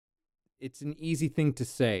it's an easy thing to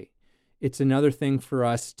say. It's another thing for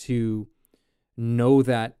us to know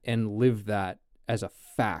that and live that as a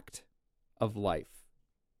fact of life.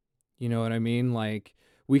 You know what I mean? Like,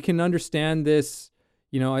 we can understand this.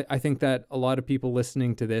 You know, I think that a lot of people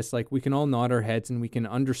listening to this, like, we can all nod our heads and we can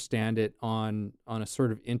understand it on a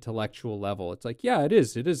sort of intellectual level. It's like, yeah, it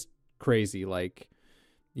is crazy. Like,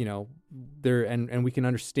 you know, and we can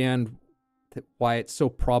understand why it's so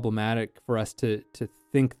problematic for us to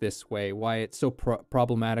think this way, why it's so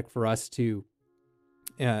problematic for us to,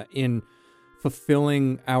 in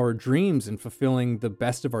fulfilling our dreams and fulfilling the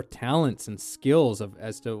best of our talents and skills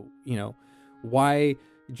as to, you know, why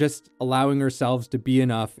just allowing ourselves to be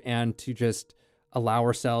enough and to just allow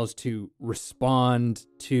ourselves to respond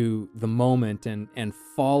to the moment and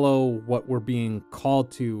follow what we're being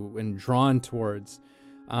called to and drawn towards.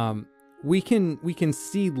 We can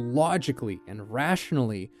see logically and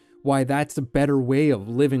rationally why that's a better way of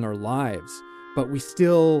living our lives, but we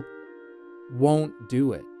still won't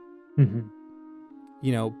do it. Mm-hmm.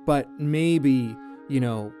 You know, but maybe, you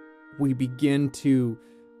know, we begin to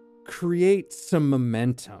create some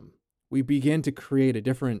momentum. We begin to create a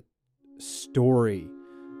different story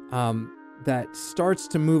that starts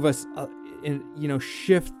to move us and, you know,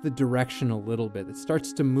 shift the direction a little bit. It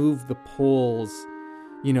starts to move the poles,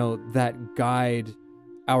 you know, that guide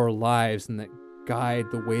our lives and that guide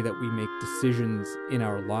the way that we make decisions in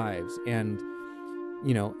our lives. And,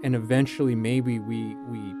 you know, and eventually maybe we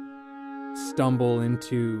stumble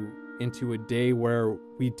into a day where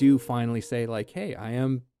we do finally say, like, hey, I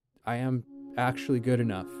am actually good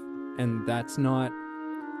enough. And that's not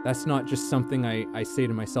just something I say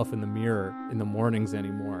to myself in the mirror in the mornings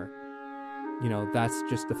anymore. You know, that's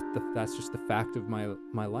just the fact of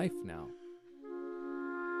my life now.